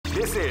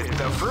This is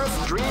the first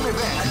dream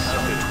event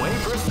of the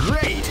 21st.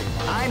 Great!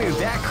 I knew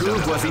that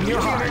groove was in your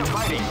heart.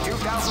 Fighting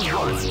 2001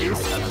 is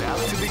about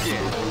to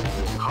begin.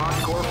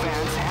 Hardcore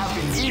fans have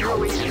been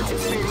eagerly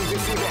anticipating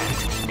this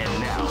event, and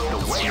now the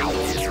wait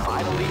is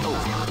finally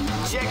over.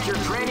 Check your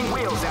training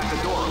wheels at the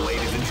door,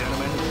 ladies and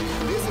gentlemen.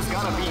 This is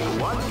gonna be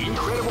one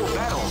incredible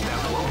battle that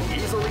won't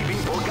easily be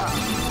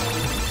forgotten.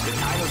 The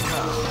time has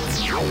come.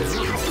 The new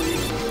history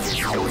is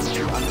going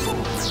to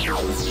unfold.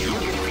 You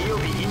can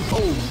feel the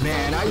Oh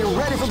man, are you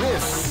ready for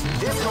this?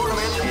 This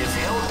tournament is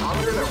held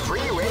under the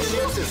free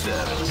ratio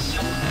system.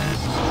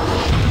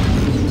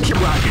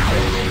 Keep rocking,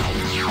 baby.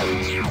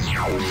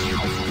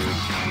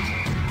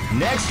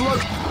 Next look.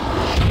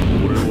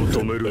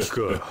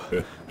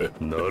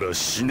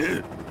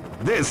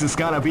 This is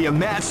gonna be a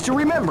match to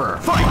remember.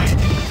 Fight!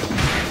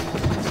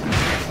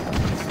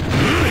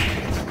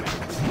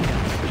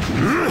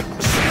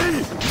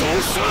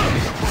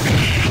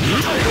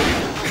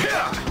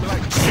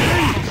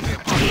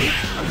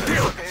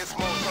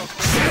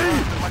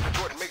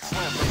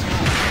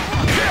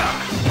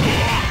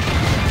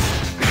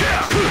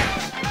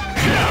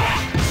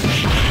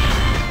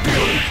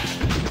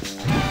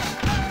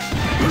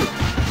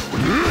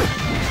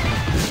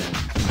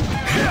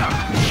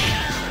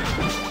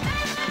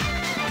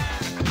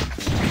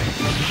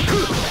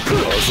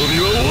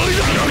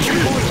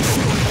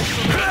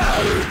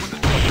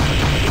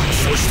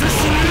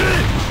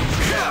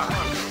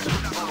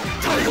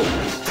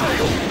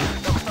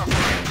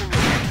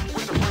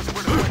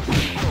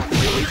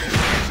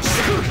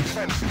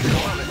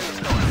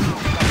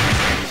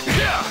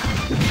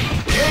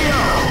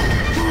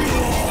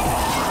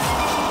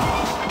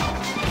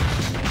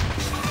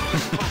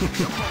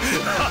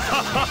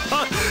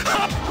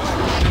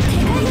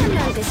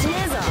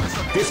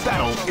 This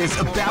battle is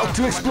about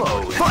to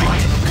explode.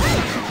 Fight!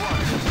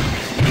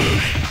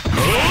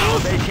 Oh,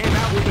 they came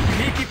out with a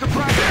sneaky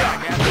surprise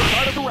attack at the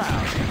start of the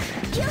round.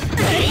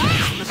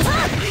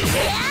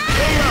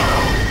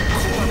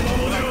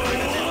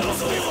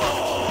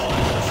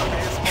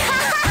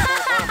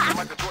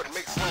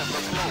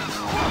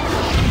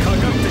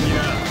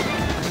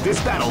 This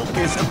battle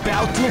is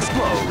about to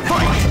explode.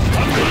 Fight!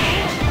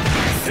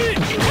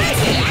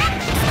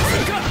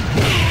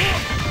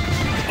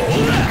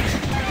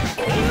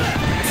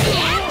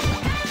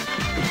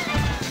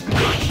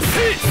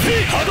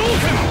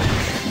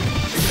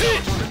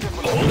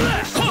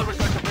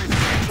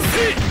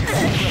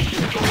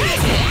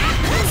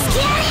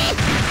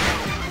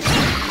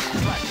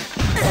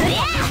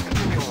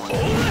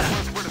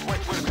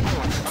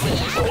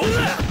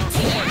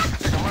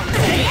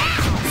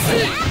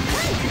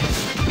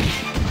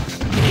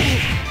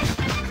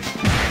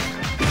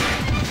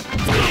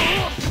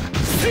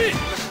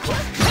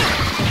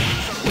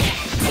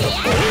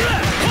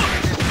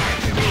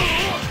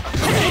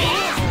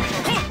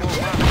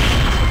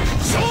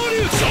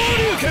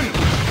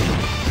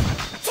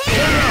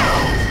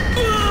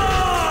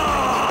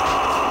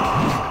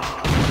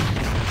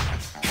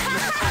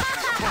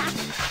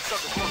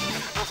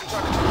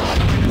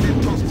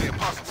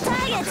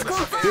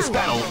 This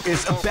battle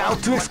is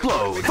about to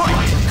explode.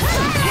 Fight!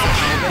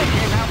 They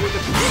came out with a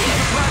sneaky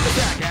surprise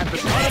attack at the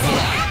start of the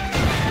round.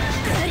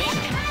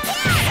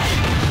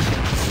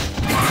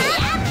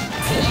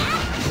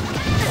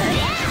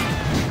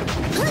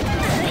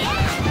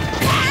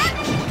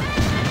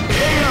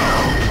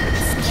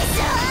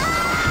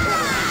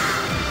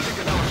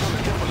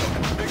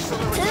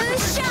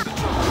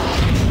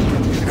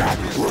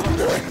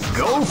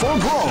 Go for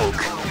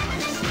broke!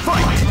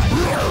 Fight!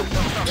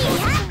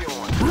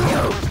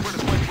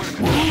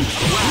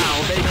 Wow,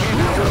 they came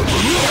out with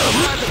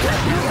a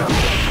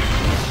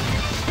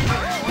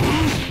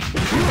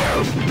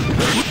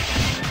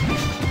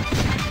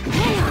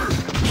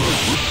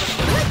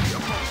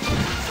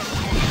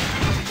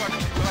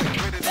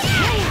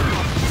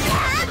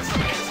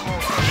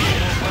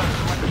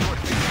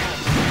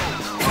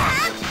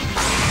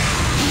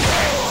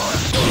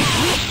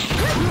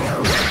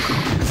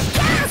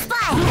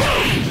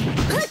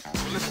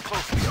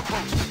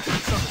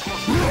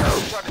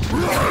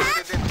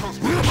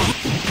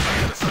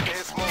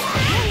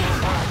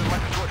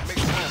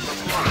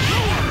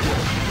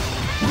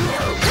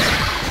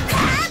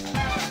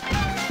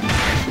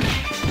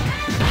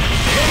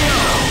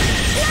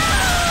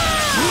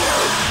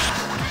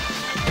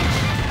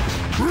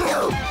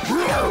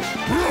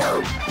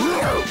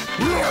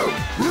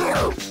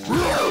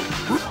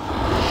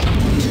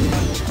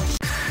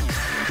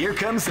Here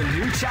comes a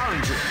new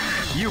challenger.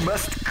 You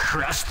must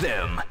crush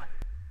them.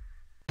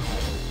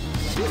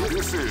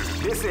 This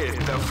is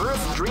the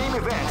first dream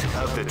event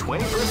of the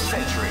 21st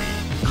century.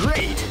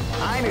 Great!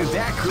 I knew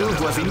that groove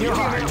was in your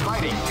heart.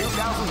 Fighting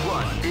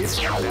 2001 is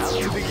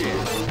about to begin.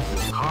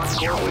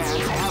 Hardcore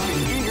fans have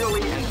been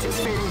eagerly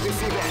anticipating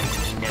this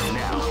event, and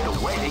now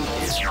the waiting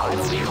is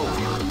finally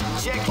over.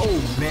 Check. Oh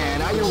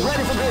man, are you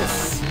ready for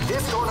this?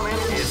 This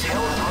tournament is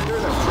held under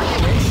the free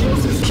ratio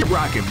system. Keep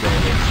rocking,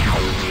 baby.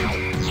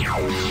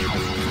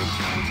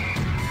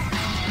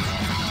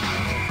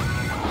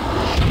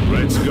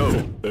 Let's go.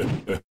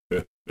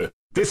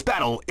 This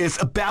battle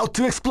is about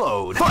to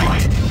explode.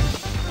 Fight! Feel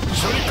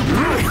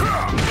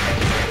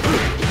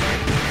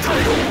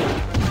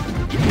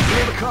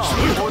the calm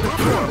before the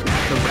storm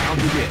as the round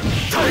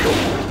begins.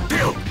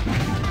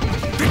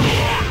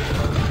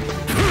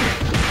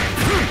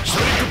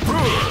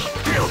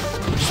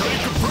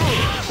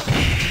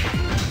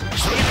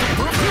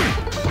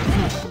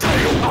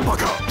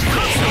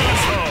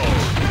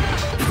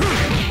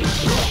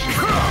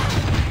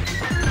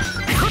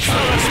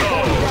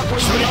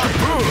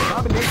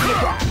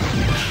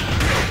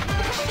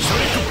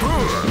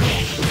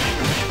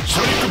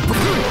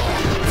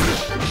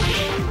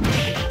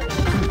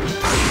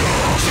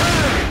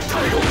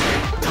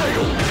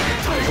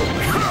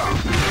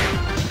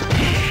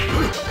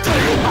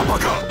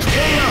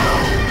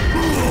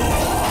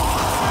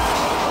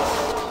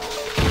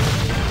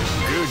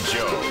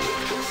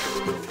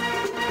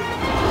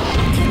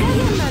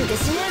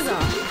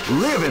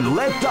 Live and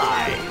let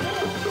die.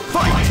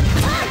 Fight!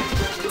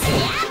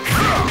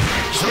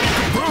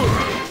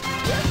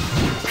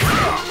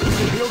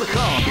 Feel the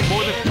calm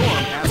before the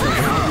storm as the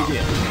round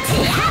begins.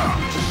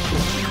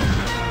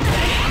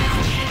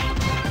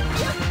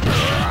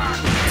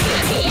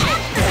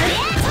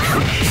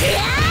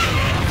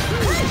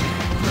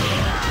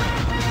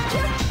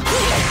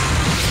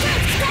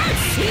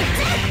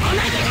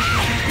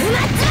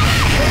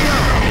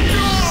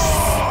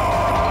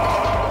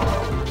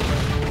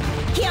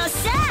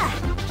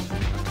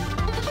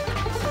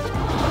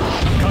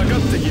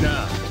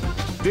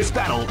 This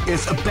battle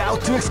is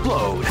about to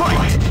explode.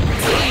 Fight!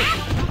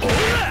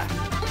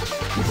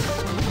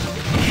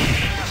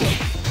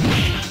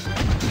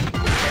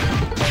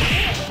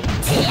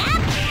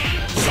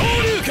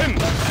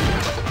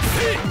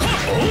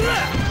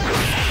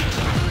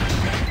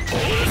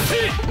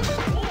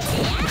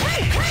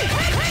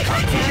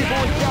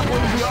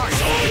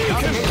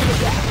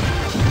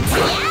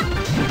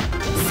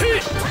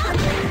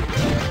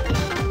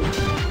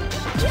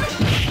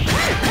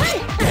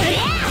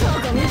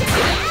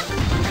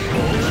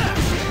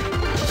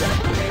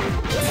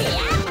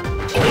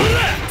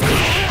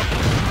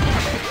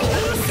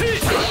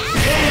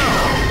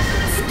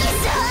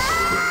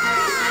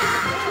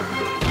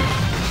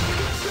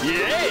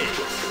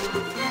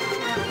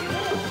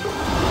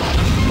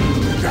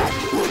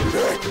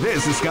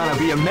 This is gonna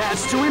be a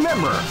match to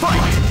remember.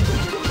 Fight!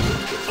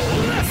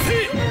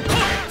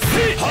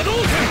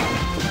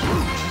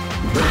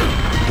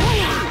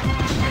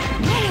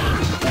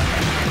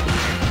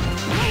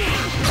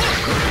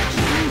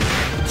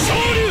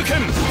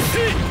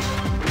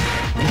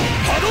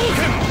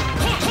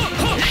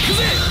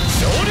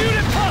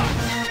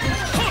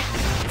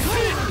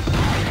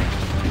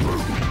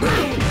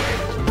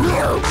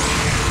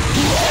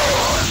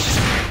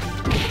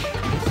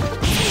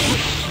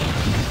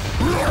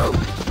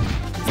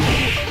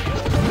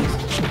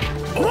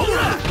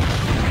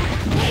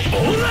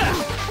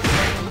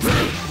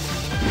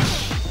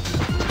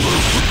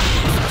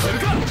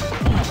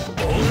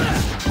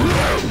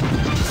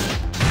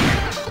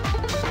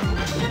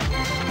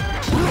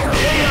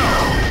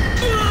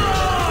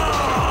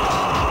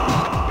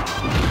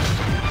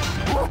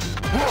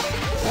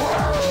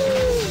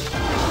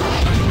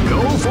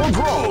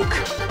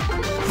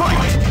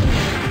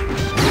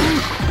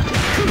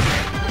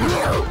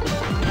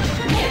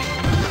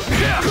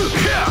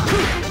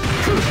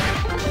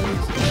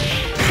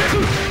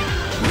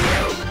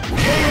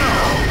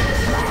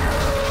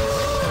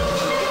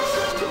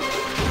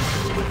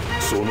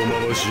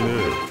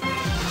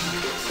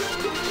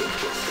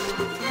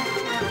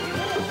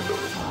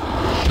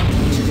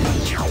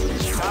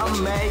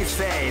 Some may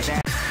say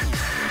that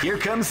here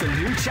comes a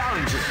new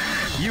challenger.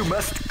 You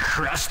must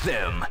crush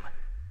them.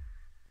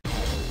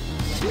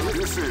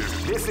 This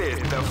is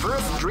the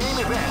first dream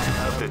event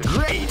of the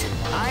great.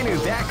 I knew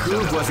that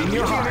groove was in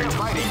your heart.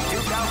 Fighting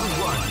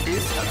 2001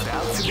 is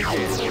about to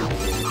begin.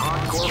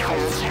 Hardcore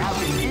fans have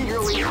been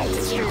eagerly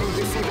anticipating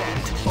this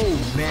event. Oh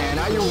man,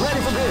 are you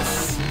ready for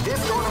this?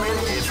 This tournament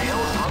is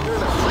held under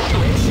the free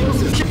ratio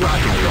system.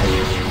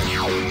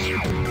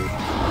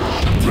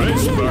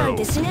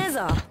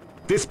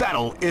 This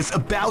battle is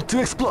about to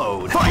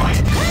explode.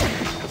 Fight!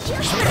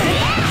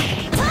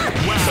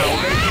 Wow,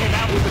 they came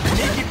out with a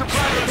sneaky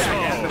surprise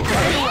attack at the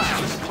third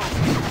round.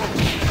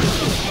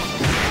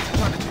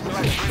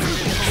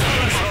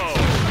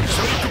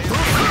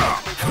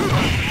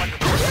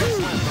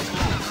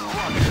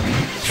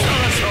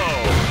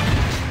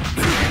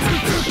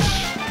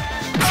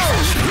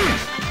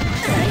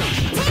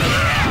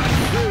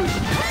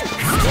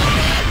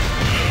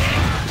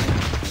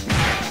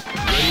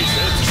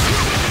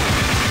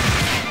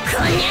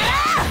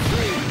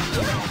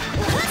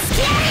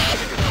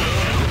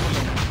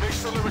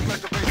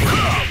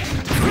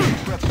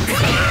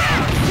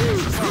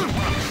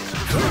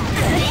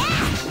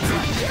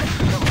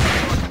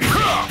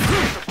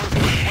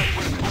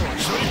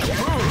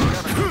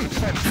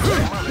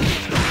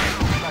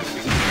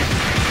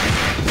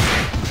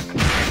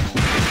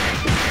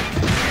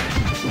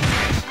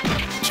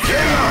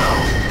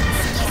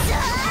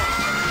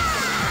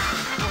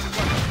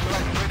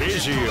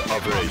 Easy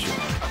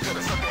operation.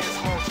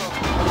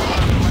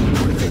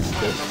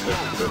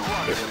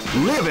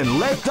 Live and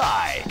let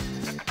die.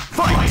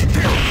 Fight!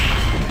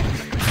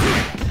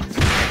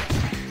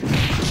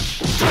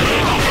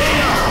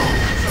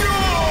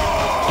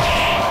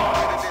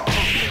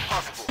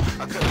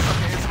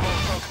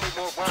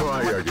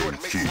 Try again,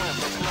 Chief.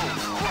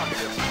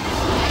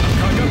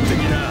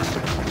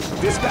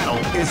 This battle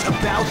is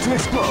about to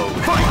explode.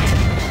 Fight!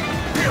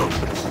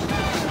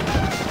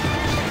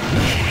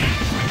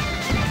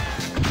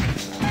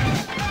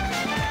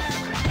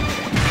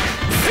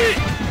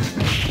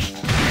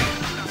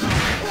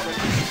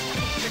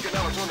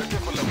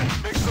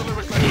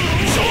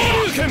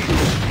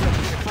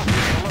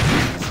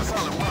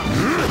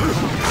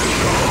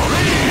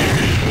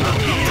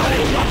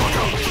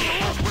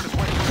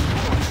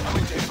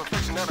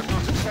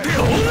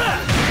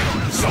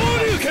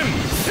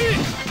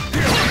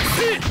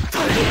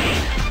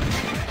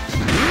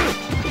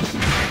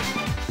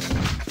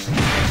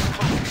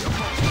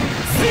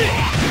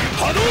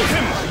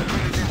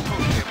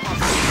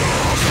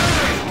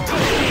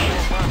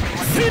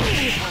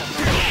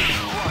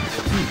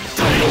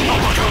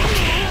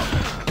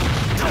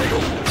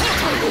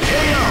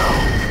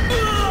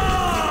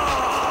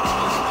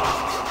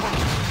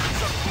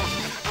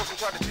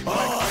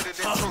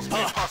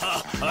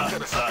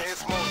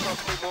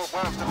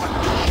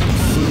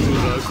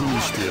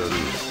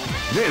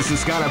 This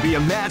is gonna be a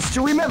match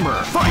to remember.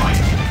 Fight!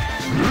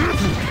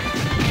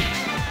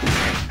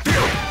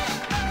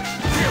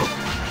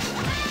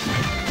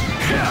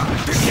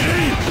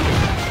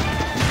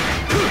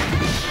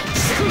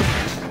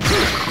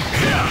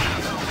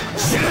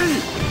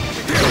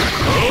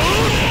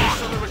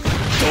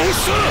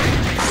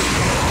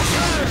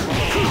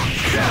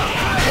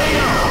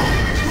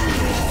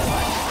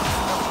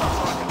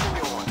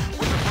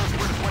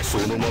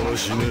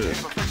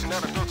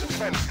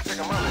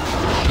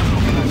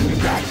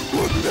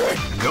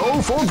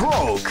 Go for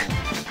broke.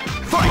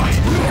 Fight!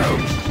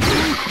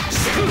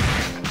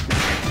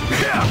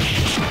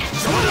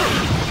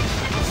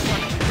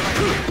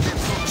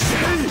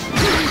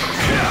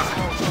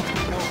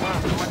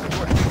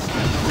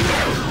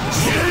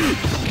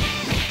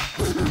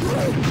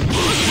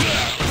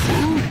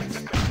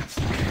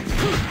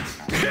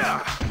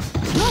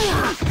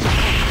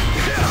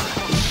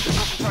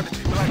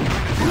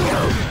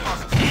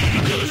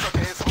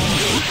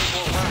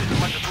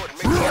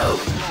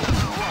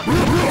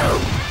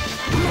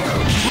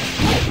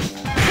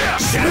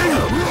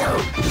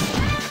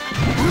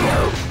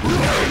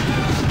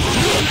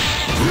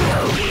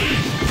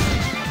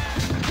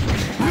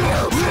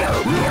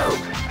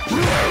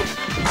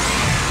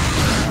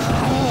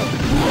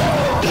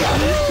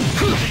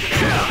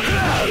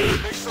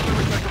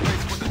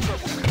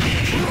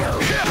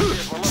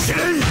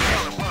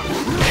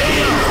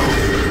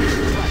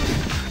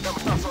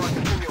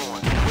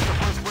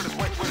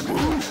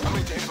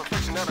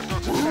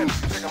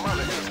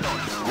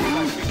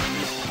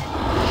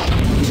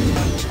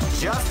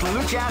 Just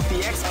look at the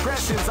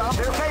expressions of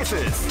their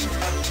faces.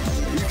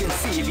 You can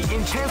see the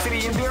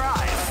intensity in their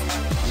eyes.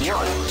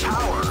 What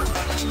power!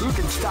 Who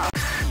can stop?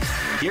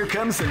 Here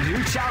comes a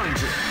new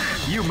challenger.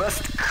 You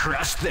must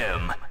crush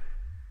them.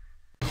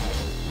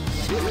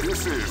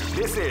 This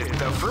is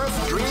the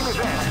first dream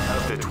event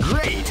of the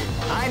great.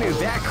 I knew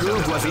that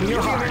groove was in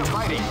your heart.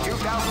 Fighting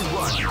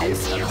 2001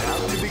 is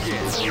about to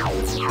begin.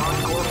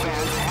 Hardcore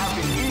fans have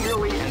been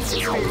eagerly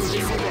anticipating this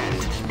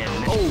event.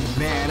 And oh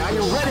man, are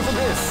you ready for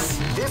this?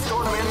 This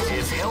tournament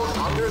is held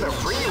under the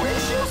free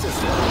ratio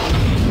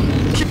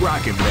system. Keep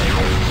rocking, baby.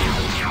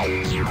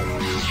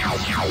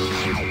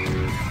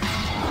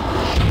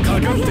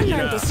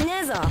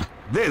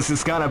 This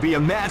is gonna be a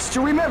match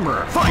to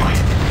remember. Fight!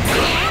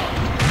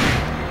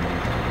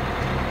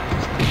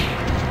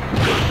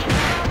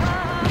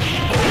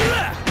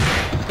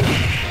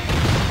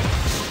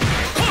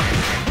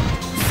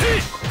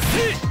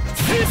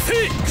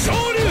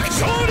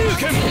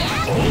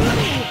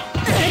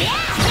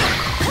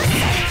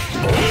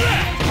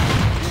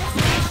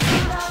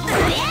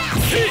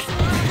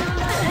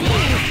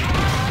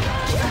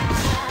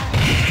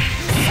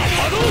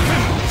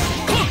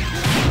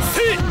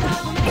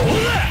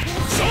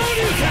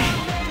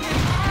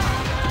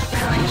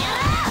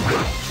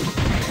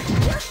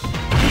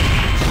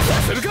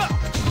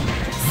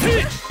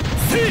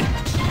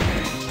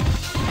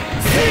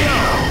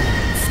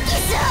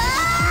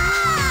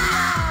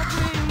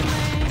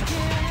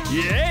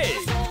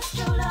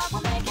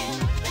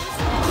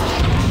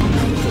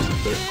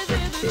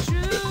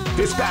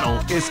 This battle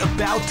is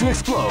about to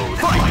explode.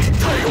 Fight!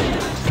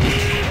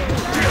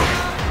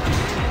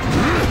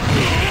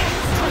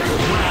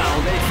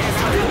 Wow, they came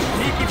out with a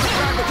sneaky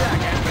surprise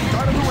attack at the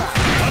start of the round.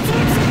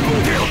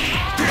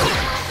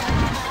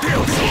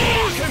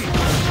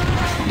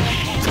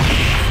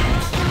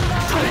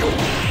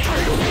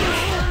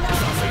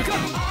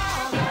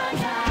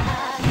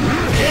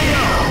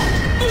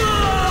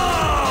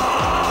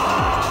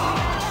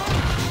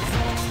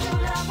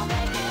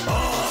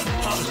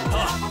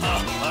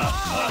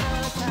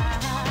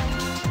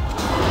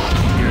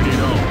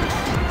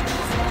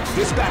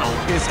 This battle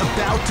is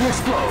about to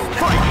explode.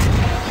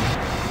 Fight!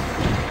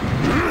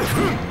 They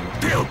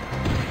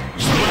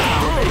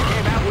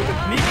came out with a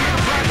sneaky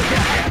surprise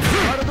attack at the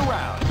start of the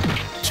round.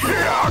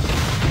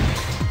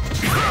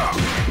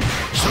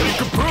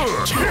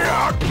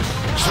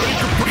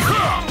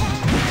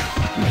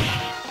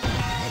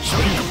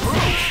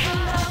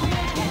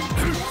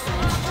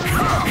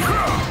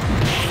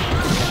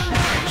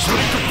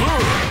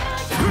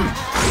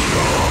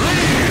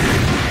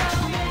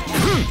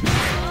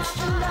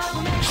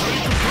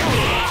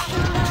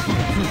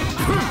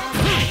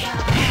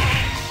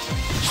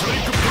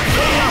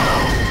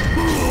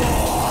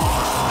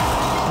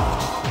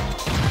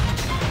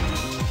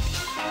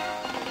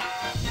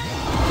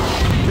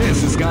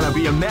 This is gonna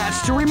be a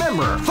match to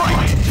remember.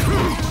 Fight!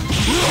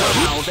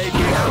 Now they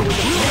came out with a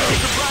sneaky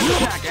surprise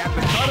attack at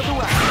the start of the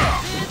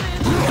round.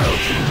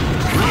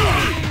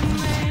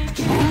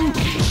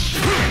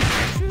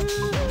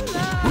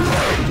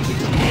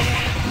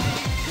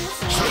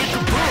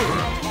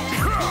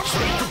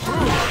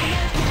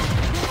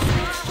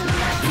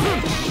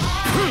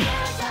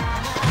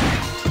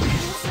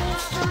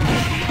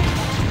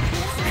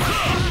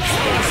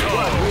 That's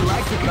what we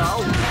like to call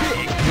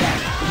big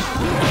damage.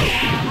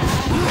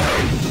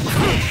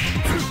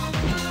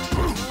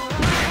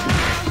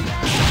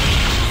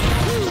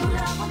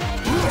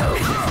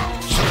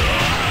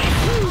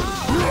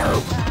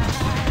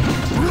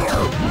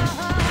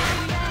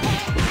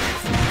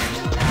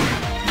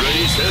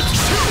 Ready, set,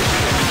 shoot!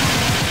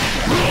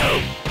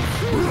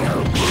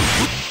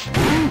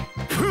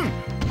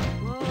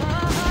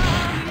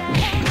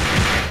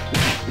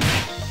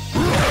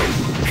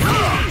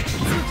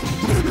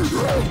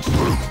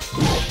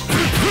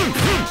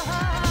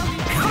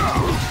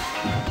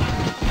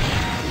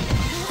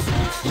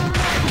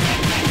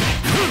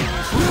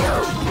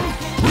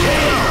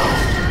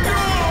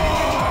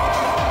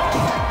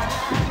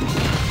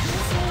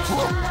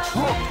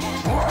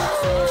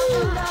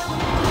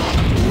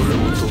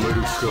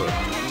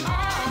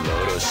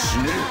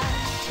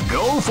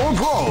 Go for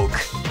broke.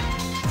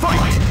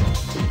 Fight!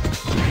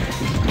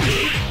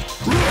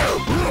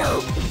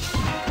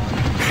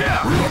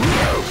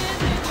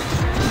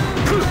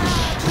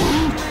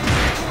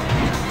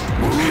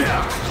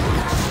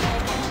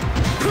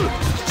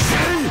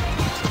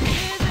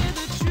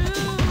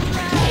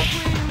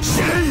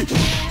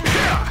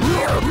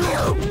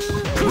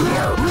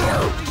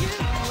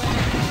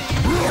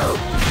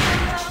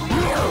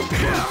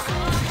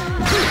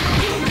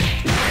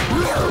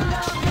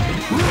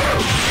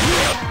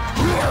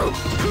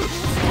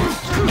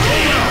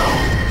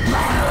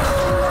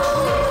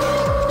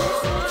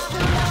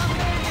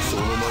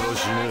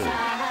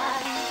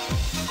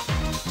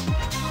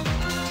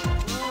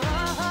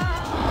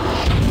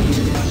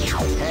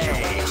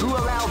 Hey, who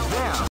allowed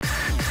them?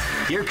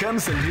 Here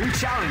comes a new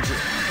challenger.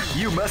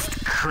 You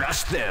must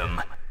crush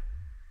them.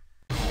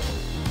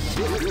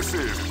 This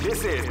is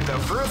the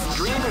first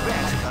dream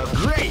event of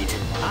Great!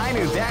 I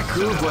knew that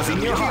groove was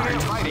in your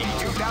heart. Fighting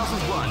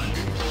 2001.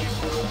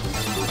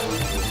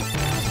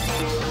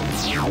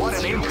 What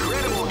an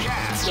incredible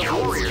cast of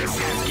warriors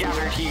has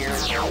gathered here.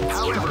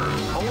 However,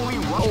 only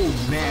one. Oh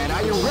man,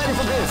 are you ready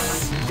for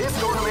this? This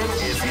tournament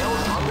is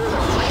held under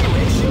the free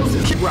ratio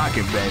system. Keep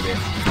rocking, baby.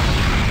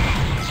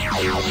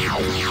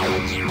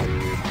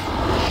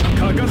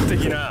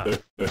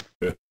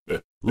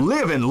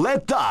 Live and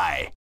let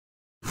die.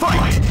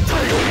 Fight!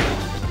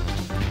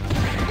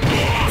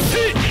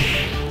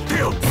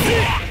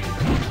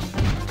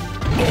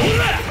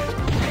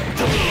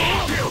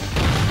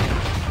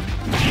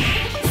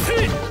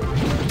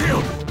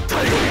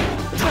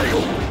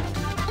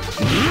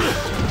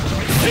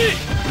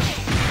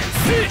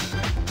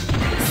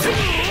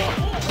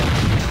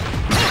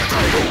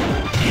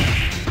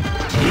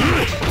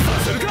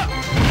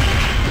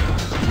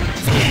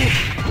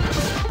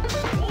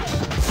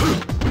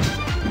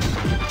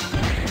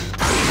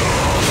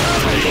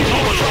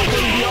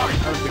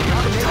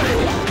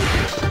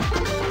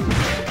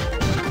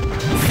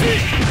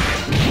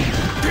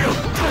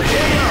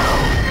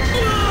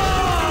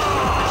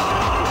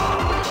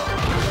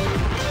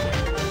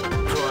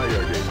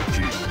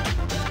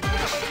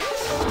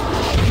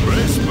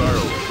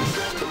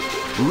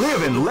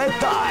 Live and let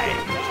die.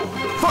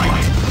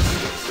 Fight!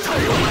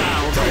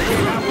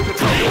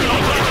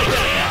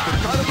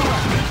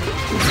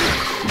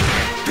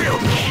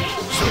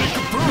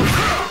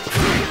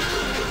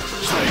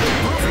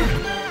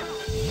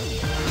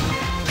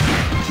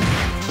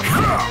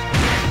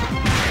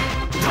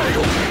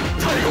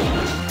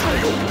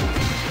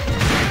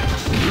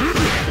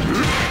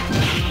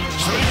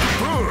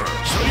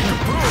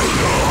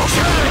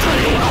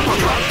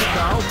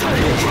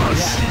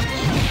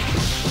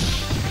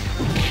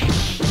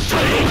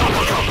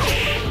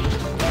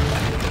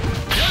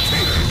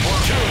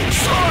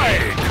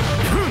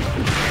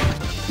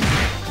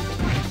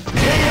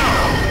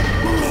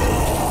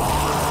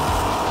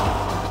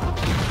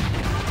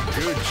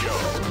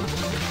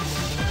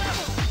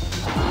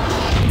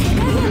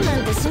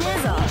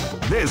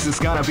 This is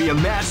gonna be a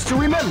match to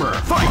remember.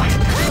 Fight!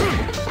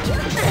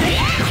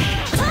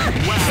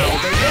 Wow,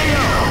 there you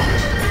go!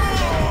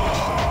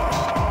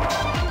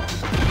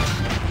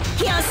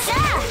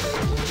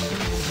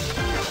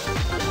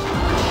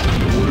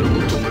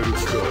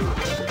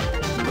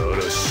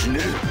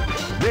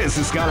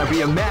 This is gonna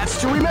be a match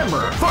to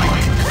remember.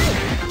 Fight!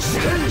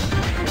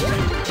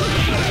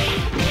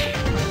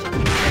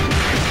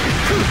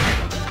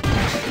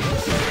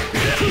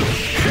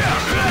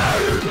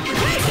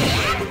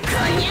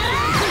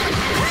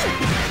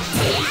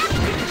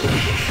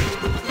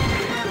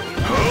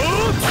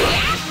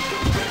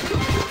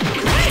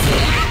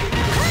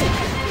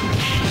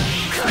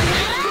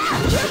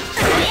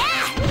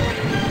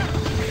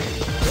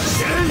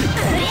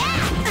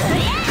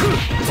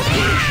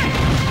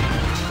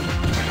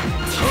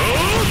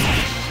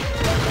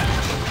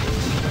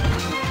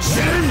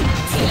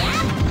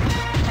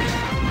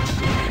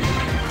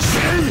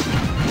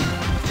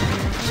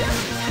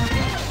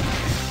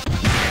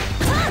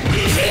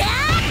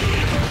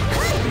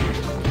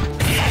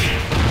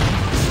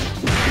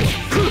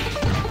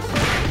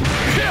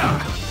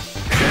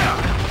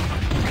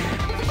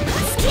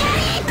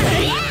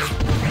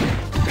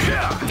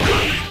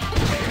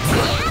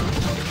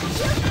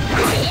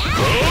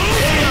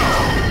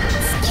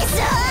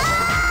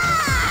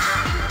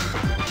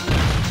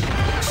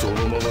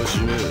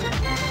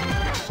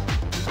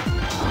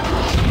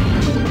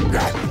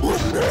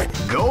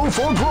 Go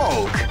for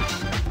broke!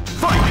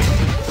 Fight!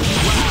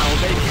 Wow,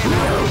 they came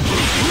out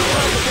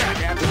back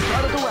at the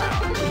start of the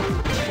round.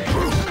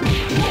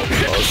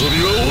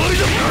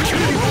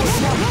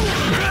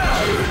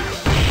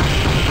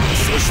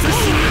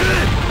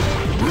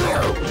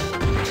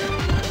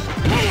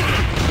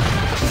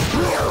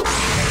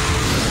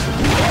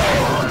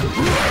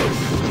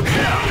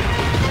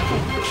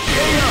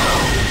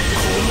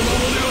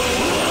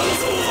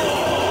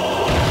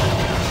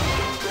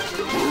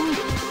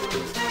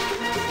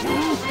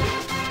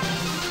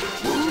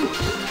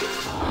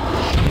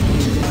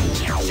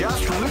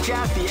 Just look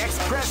at the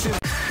expression.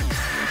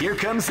 Here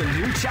comes a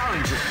new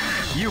challenger.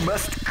 You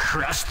must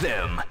crush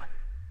them.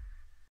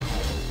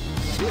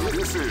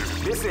 This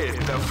is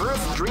the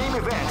first dream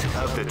event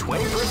of the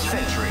 21st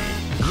century.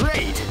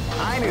 Great!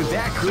 I knew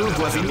that groove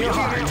was in your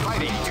heart.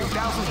 Fighting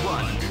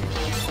 2001.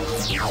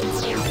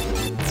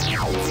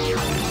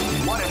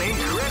 What an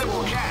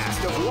incredible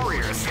cast of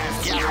warriors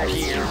has gathered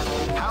here.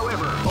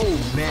 However, oh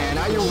man,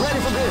 are you ready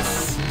for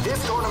this?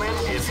 This tournament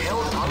is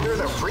held under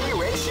the free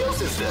ratio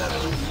system.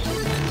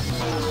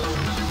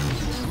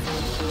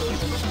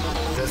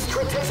 The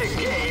strategic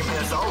game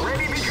has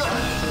already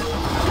begun.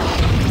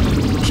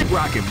 Keep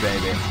rocking,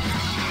 baby.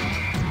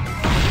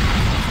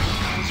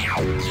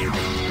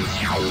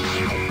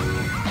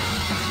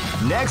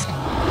 Next,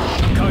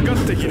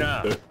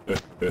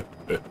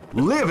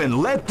 live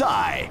and let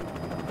die.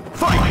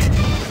 Fight!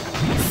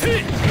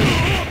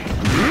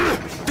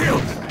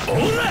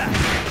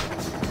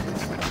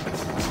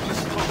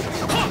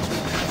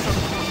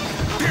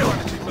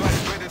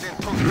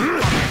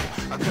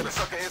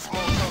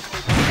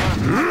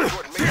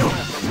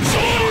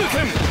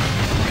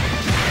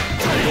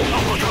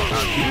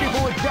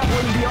 Beautiful example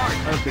in the art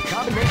of the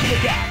combination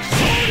attack.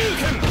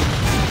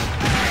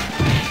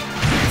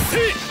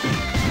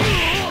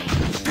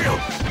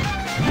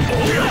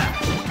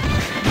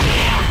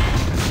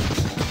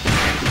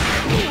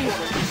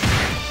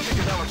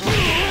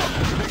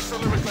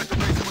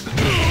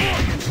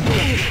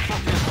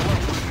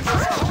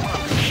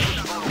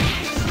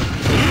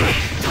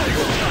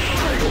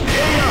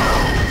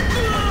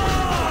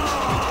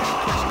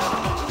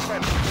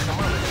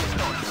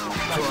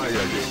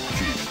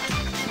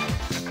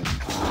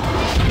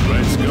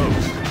 Let's go.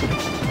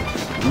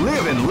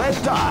 Live and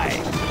let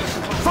die.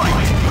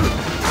 Fight!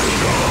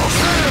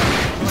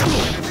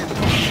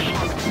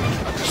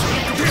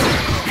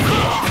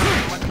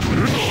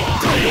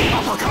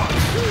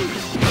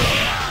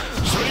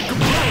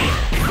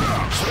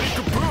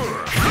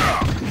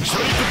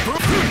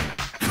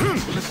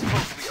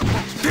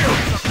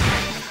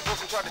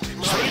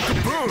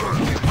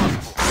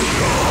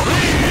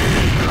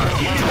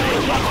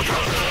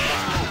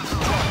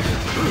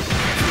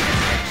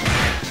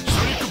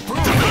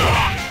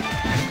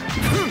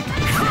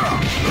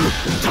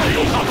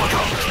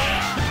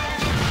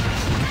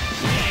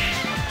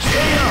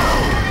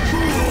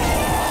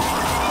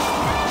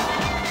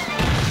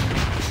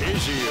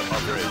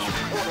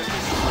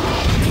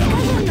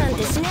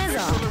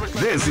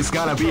 This is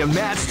gonna be a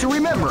match to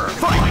remember.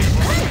 Fight!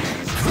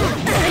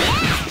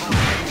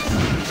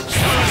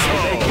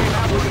 They came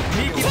out with a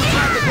sneaky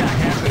attack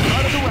at the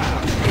start of the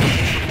round.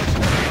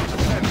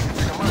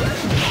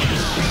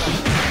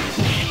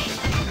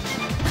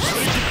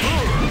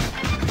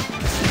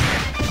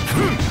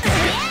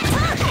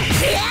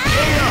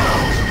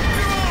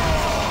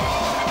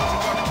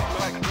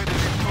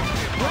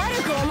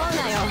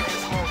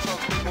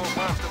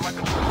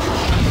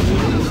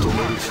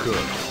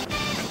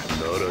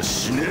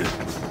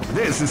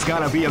 This is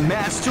gonna be a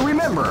match to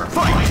remember.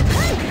 Fight!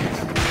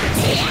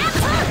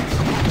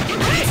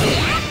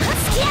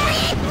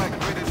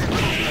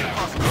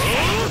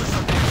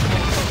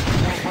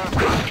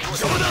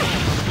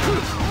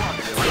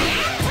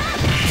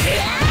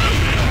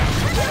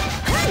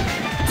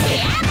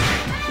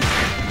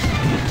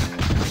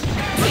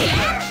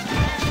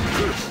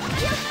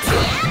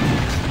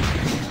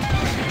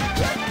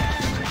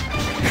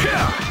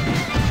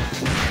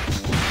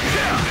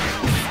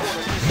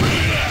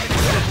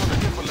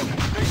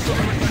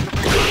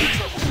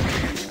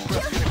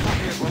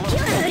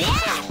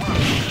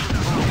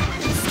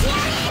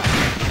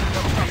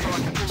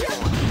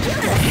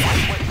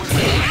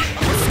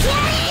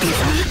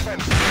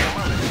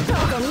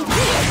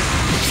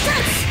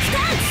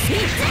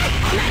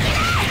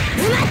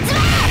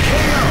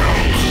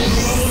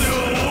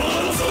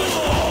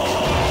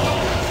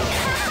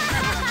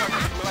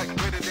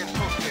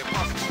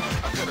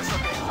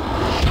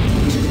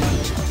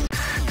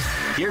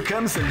 Here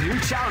comes a new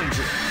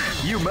challenger.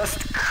 You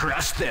must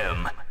crush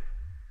them.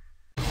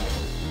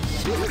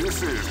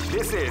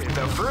 This is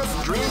the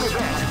first dream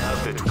event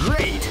of the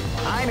Great!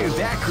 I knew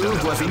that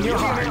groove was in your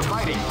heart.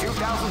 Fighting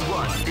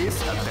 2001 is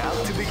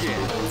about to begin.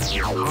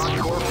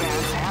 Hardcore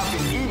fans have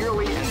been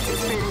eagerly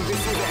anticipating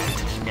this event,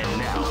 and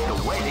now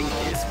the waiting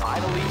is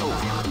finally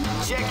over.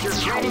 Check your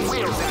training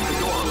wheels at the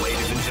door,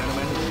 ladies and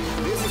gentlemen.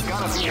 This is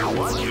gonna be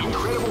one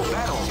incredible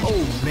battle.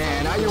 Oh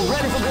man, are you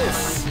ready for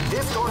this?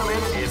 This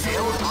tournament is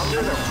held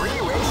under the free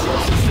ratio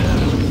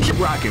system. Keep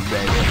rocking,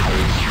 baby.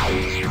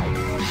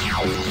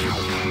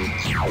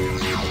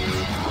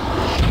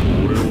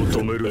 俺を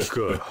止める気か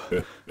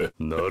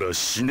なら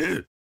死ね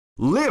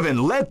Live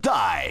and let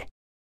die.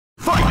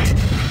 Fight!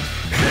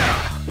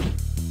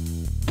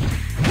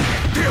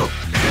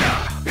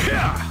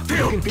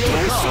 You can feel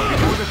the calm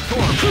before the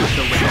storm comes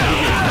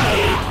around.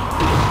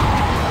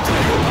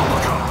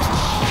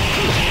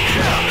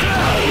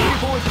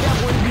 People is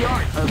definitely the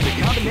art of the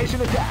combination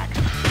attack.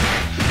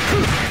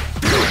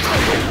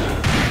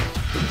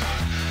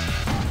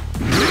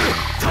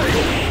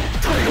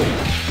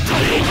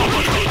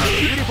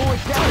 Beautiful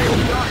is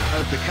definitely the art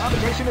of the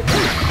combination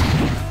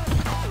attack.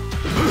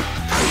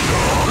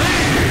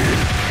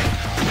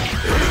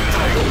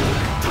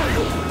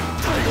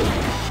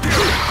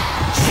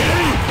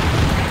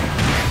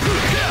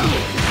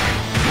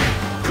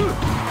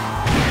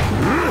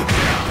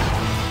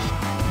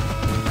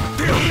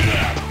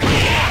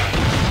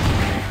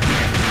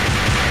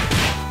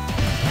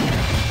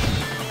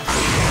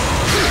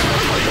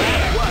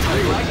 What I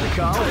like to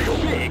call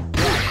big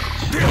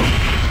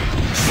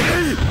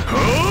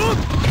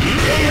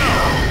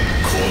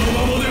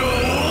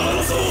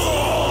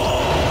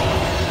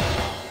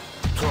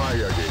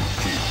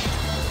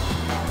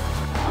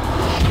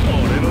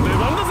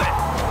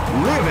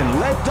Live and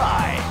let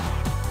die.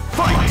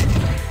 Fight!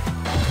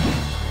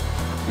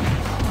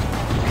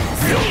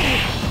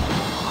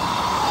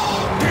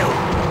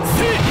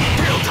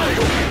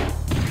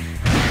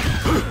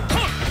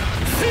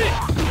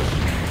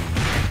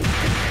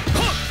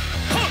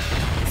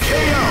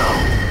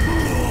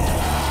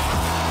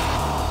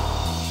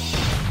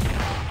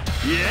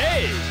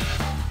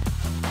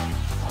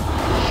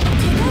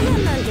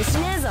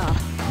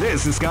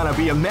 This is gonna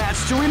be a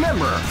match to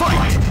remember.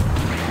 Fight!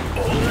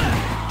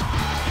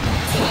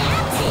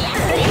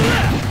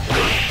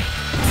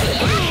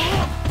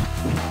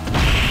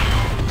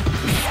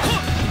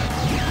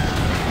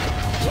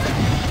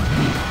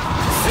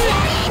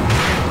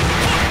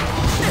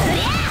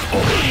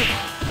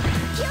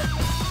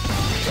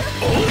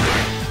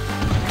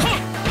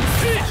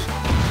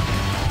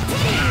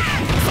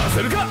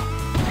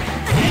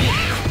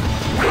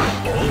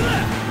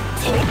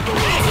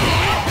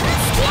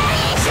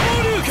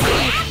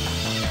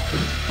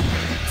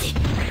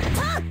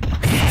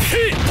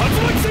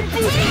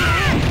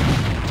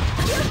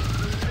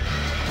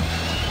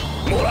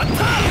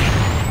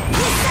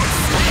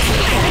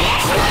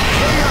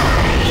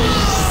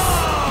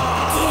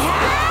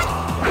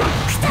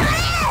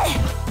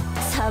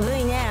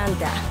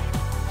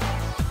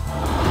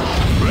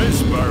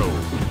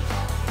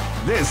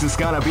 This is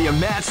gonna be a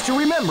match to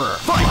remember.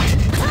 Fight!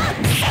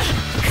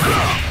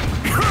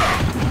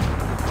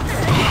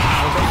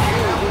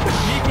 With a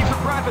sneaky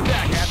surprise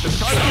attack at the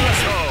start of the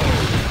show.